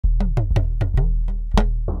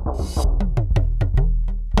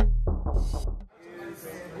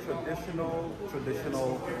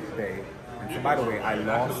traditional day. And so, by the way, I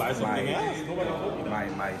lost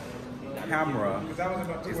my camera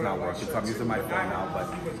is not working, so I'm using my phone now,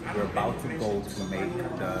 but we're about to go to make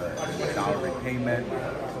the dowry payment.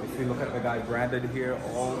 If you look at the guy Brandon here,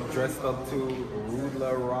 all dressed up to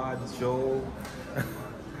ruler, rod, Joe.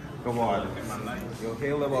 Come on. Yo,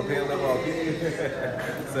 hail him up, hail him up.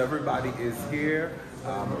 So everybody is here,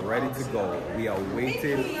 ready to go. We are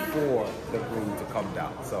waiting for the groom to come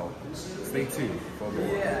down. So stay tuned for more.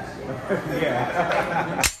 Yeah.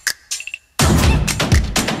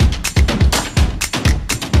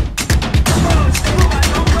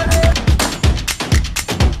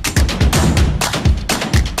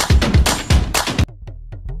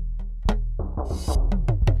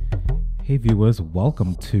 Hey viewers,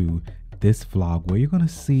 welcome to this vlog where you're gonna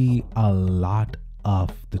see a lot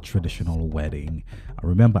of the traditional wedding.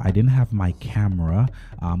 Remember, I didn't have my camera,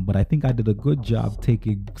 but I think I did a good job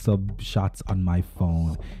taking some shots on my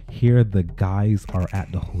phone. Here the guys are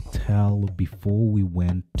at the hotel before we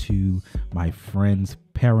went to my friend's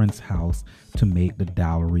parents' house to make the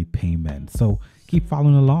dowry payment. So keep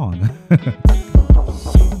following along.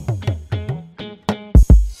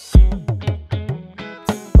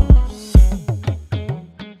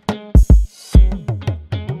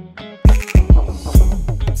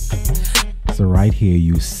 So right here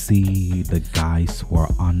you see the guys who are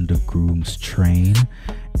on the groom's train,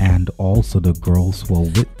 and also the girls who are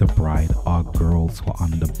with the bride are girls who are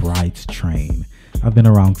on the bride's train. I've been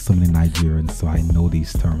around so many Nigerians, so I know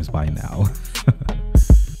these terms by now.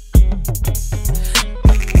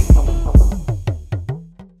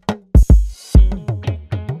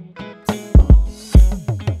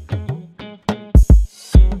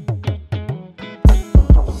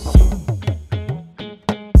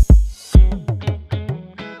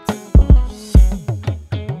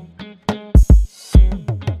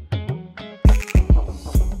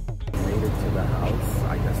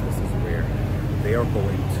 They are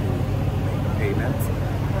going to make the payment.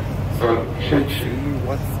 So let's see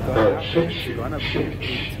what's gonna happen. It's gonna be a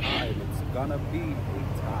time. It's gonna be a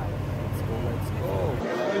time. Let's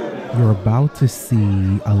go. You're about to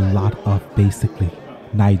see a lot of basically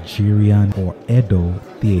Nigerian or Edo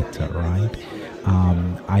theater, right?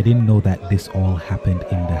 I didn't know that this all happened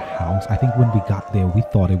in the house. I think when we got there, we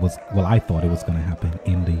thought it was, well, I thought it was going to happen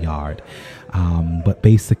in the yard. But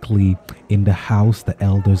basically in the house, the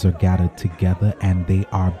elders are gathered together and they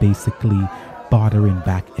are basically bartering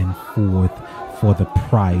back and forth for the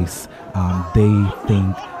price they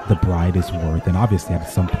think the bride is worth. And obviously at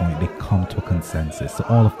some point they come to a consensus. So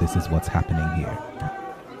all of this is what's happening here.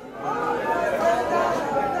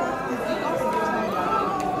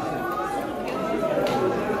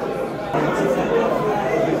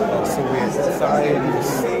 So we're excited to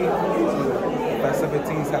see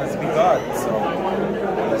festivities has begun. So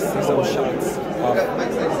let's see some shots of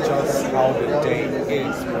just how the day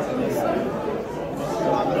is.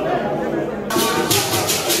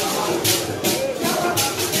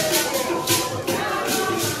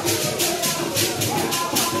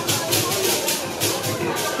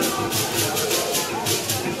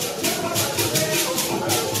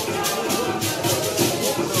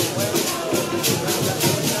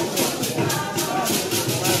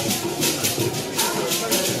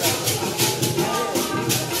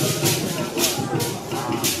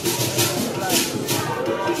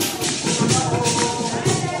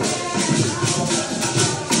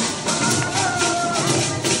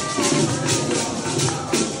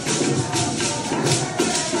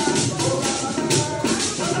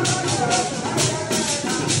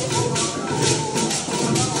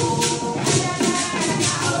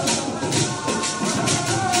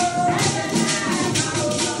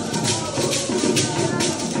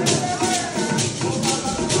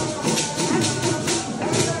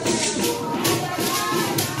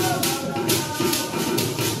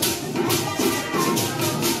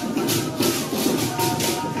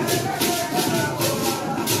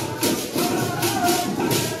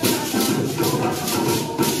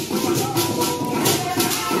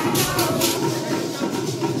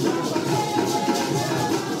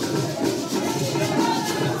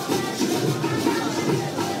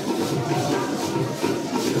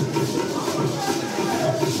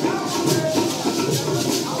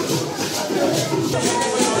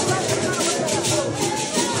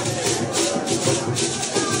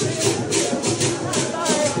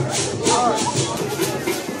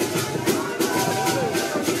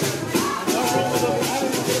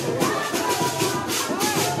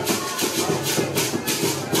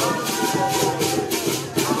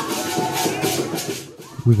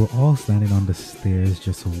 We were all standing on the stairs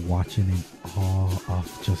just watching in awe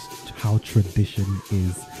of just how tradition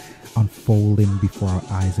is unfolding before our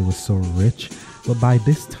eyes. It was so rich. But by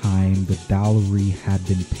this time, the dowry had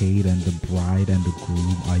been paid and the bride and the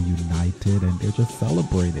groom are united and they're just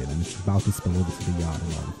celebrating, and it's about to spill over to the yard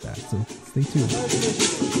and all of that. So stay tuned.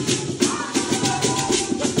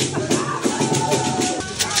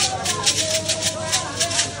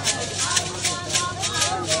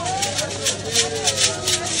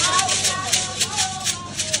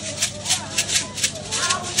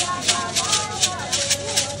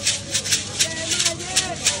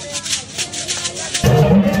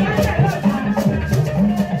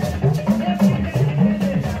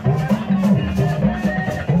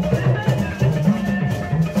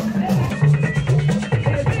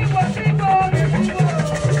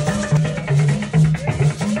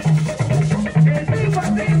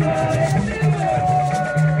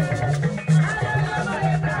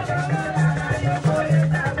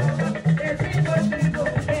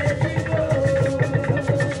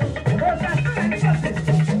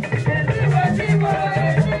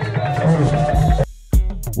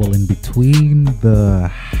 Well, in between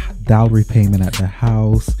the dowry payment at the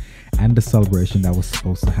house and the celebration that was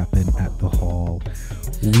supposed to happen at the hall,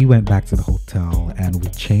 we went back to the hotel and we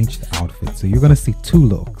changed the outfit. So you're going to see two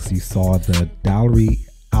looks. You saw the dowry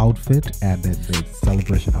outfit and then the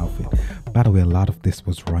celebration outfit. By the way, a lot of this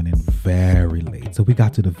was running very late. So we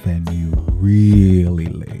got to the venue really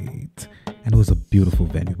late. And it was a beautiful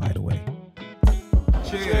venue, by the way.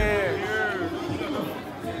 Cheers.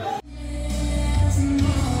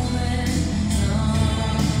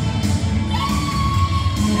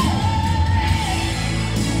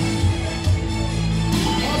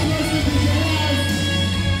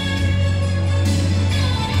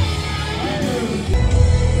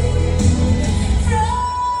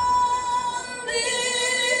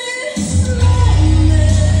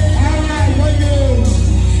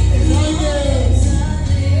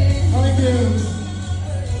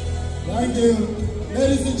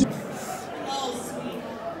 Ladies and gentlemen,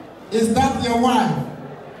 is that your wife?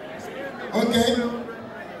 Okay.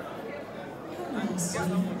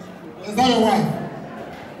 Is that your wife?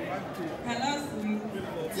 Hello, sweet.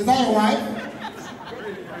 Is that your wife?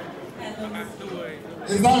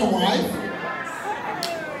 Is that your wife?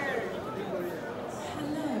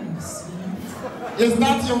 Hello, sweet. Is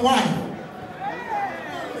that your wife?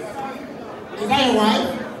 Is that your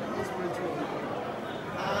wife?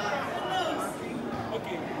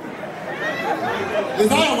 Is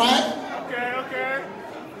that your wife? Okay, okay.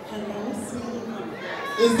 Hello,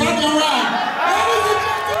 sweet. Is that your wife?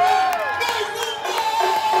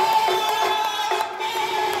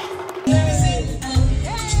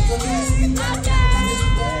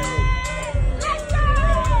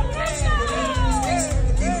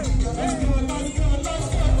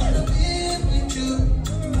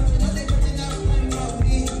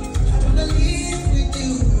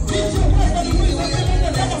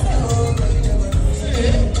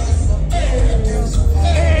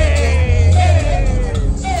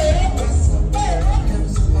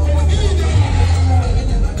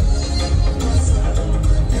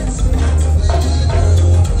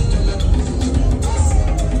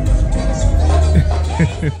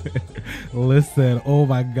 Listen, oh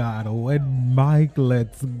my God, when Mike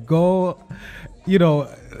lets go, you know,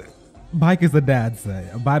 Mike is a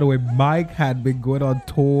dancer. By the way, Mike had been going on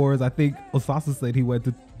tours. I think Osasu said he went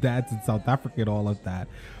to dance in South Africa and all of that.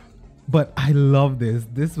 But I love this.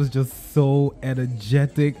 This was just so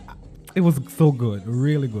energetic. It was so good,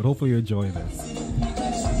 really good. Hopefully you enjoy this.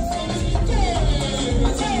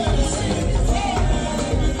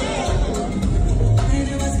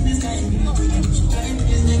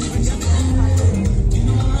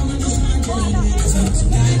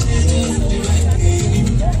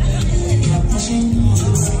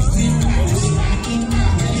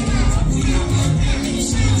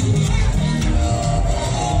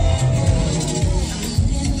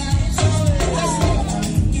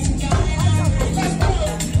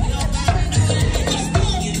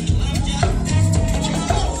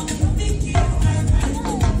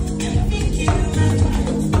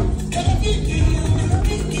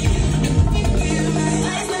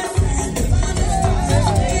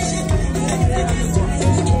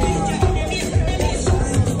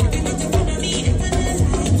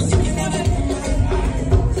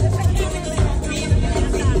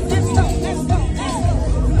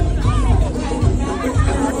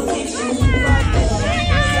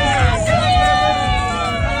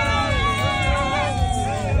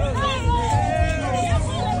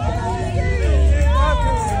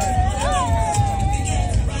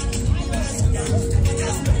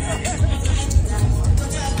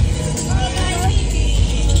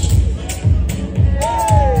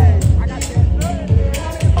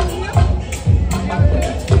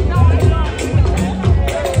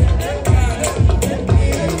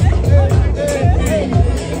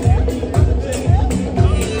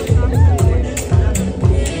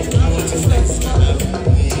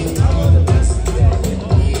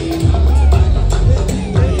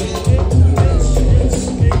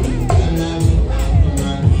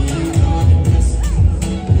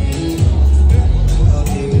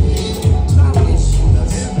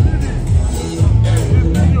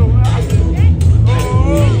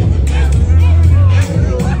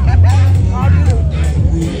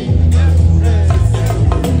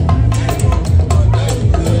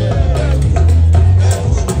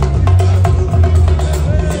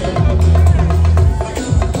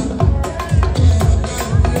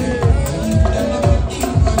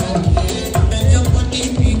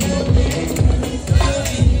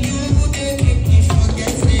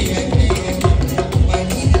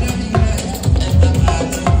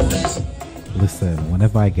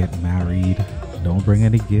 I get married, don't bring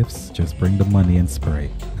any gifts, just bring the money and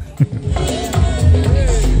spray.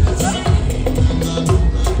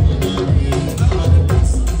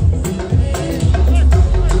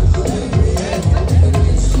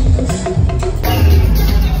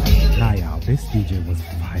 Nah, y'all, this DJ was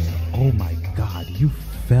fire. Oh my God, you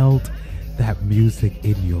felt that music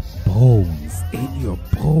in your bones, in your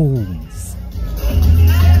bones.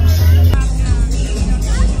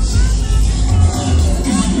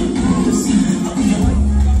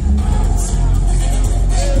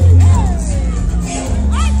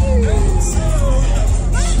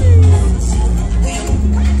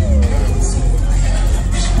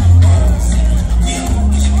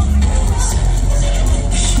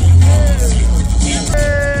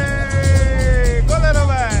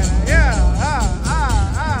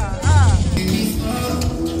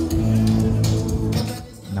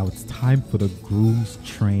 Time for the groom's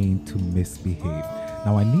train to misbehave.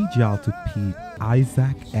 Now I need y'all to peep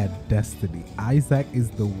Isaac and Destiny. Isaac is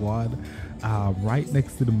the one right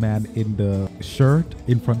next to the man in the shirt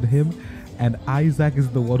in front of him, and Isaac is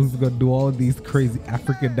the one who's gonna do all these crazy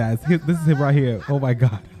African dance. Here, this is him right here. Oh my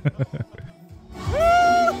God.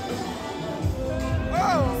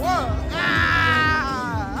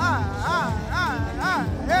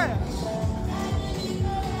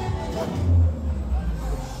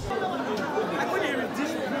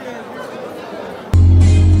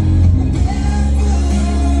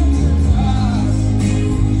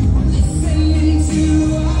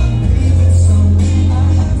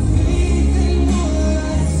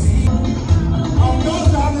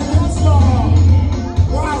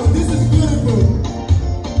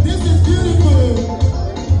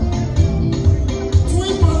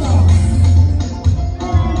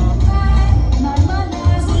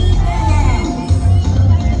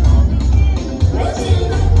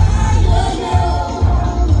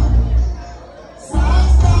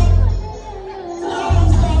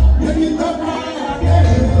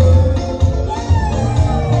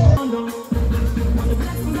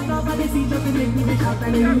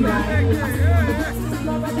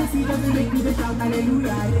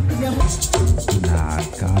 Nah,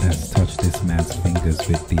 God has touched this man's fingers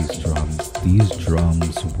with these drums. These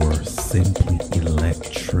drums were simply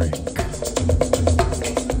electric.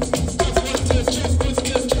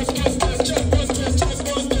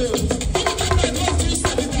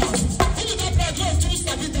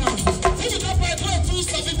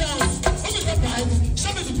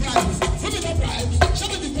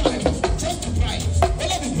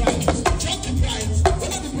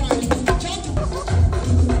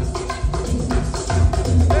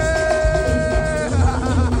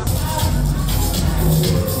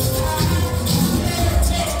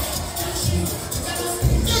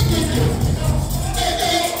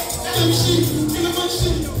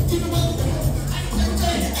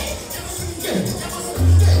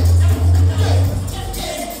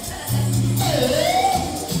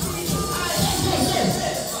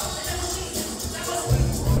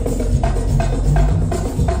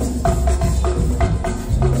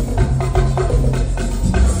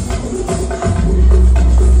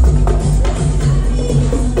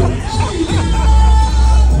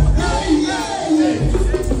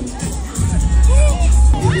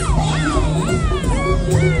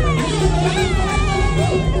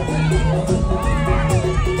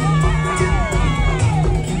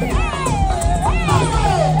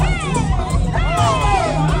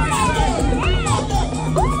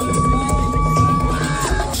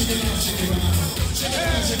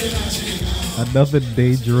 Another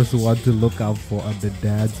dangerous one to look out for on the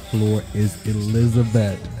dance floor is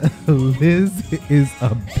Elizabeth. Liz is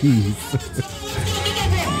a beast.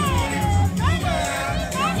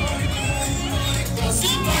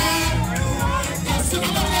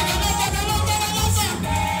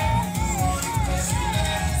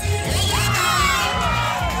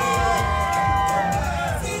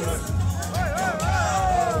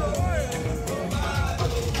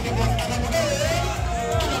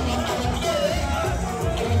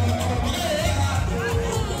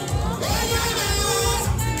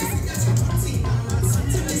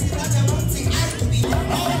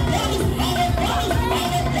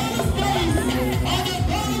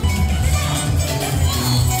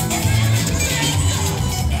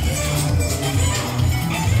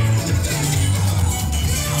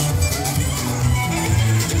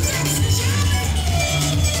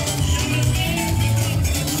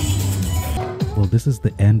 This is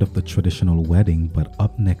the end of the traditional wedding, but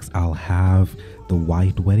up next I'll have the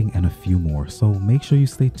white wedding and a few more. So make sure you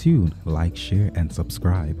stay tuned, like, share, and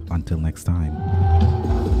subscribe. Until next time.